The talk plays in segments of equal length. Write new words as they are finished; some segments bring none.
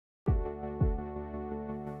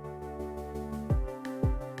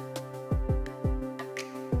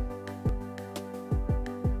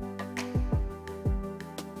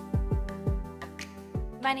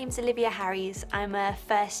My name's Olivia Harries. I'm a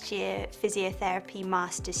first year physiotherapy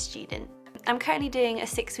master's student. I'm currently doing a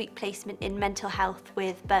 6-week placement in mental health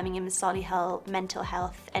with Birmingham and Solihull Mental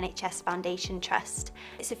Health NHS Foundation Trust.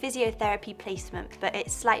 It's a physiotherapy placement, but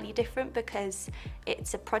it's slightly different because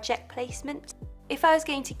it's a project placement. If I was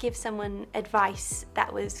going to give someone advice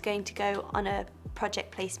that was going to go on a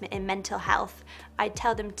project placement in mental health, I'd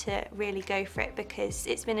tell them to really go for it because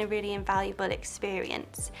it's been a really invaluable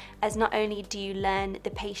experience, as not only do you learn the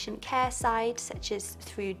patient care side, such as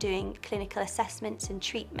through doing clinical assessments and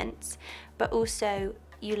treatments, but also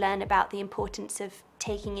you learn about the importance of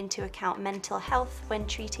taking into account mental health when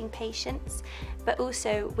treating patients. But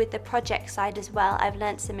also with the project side as well, I've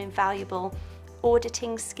learned some invaluable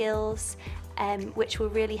auditing skills which will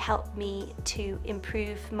really help me to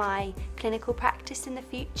improve my clinical practice in the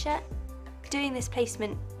future. Doing this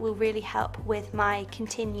placement will really help with my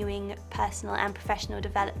continuing personal and professional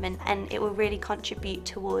development, and it will really contribute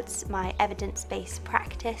towards my evidence-based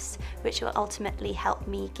practice, which will ultimately help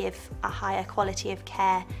me give a higher quality of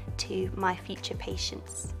care to my future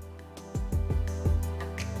patients.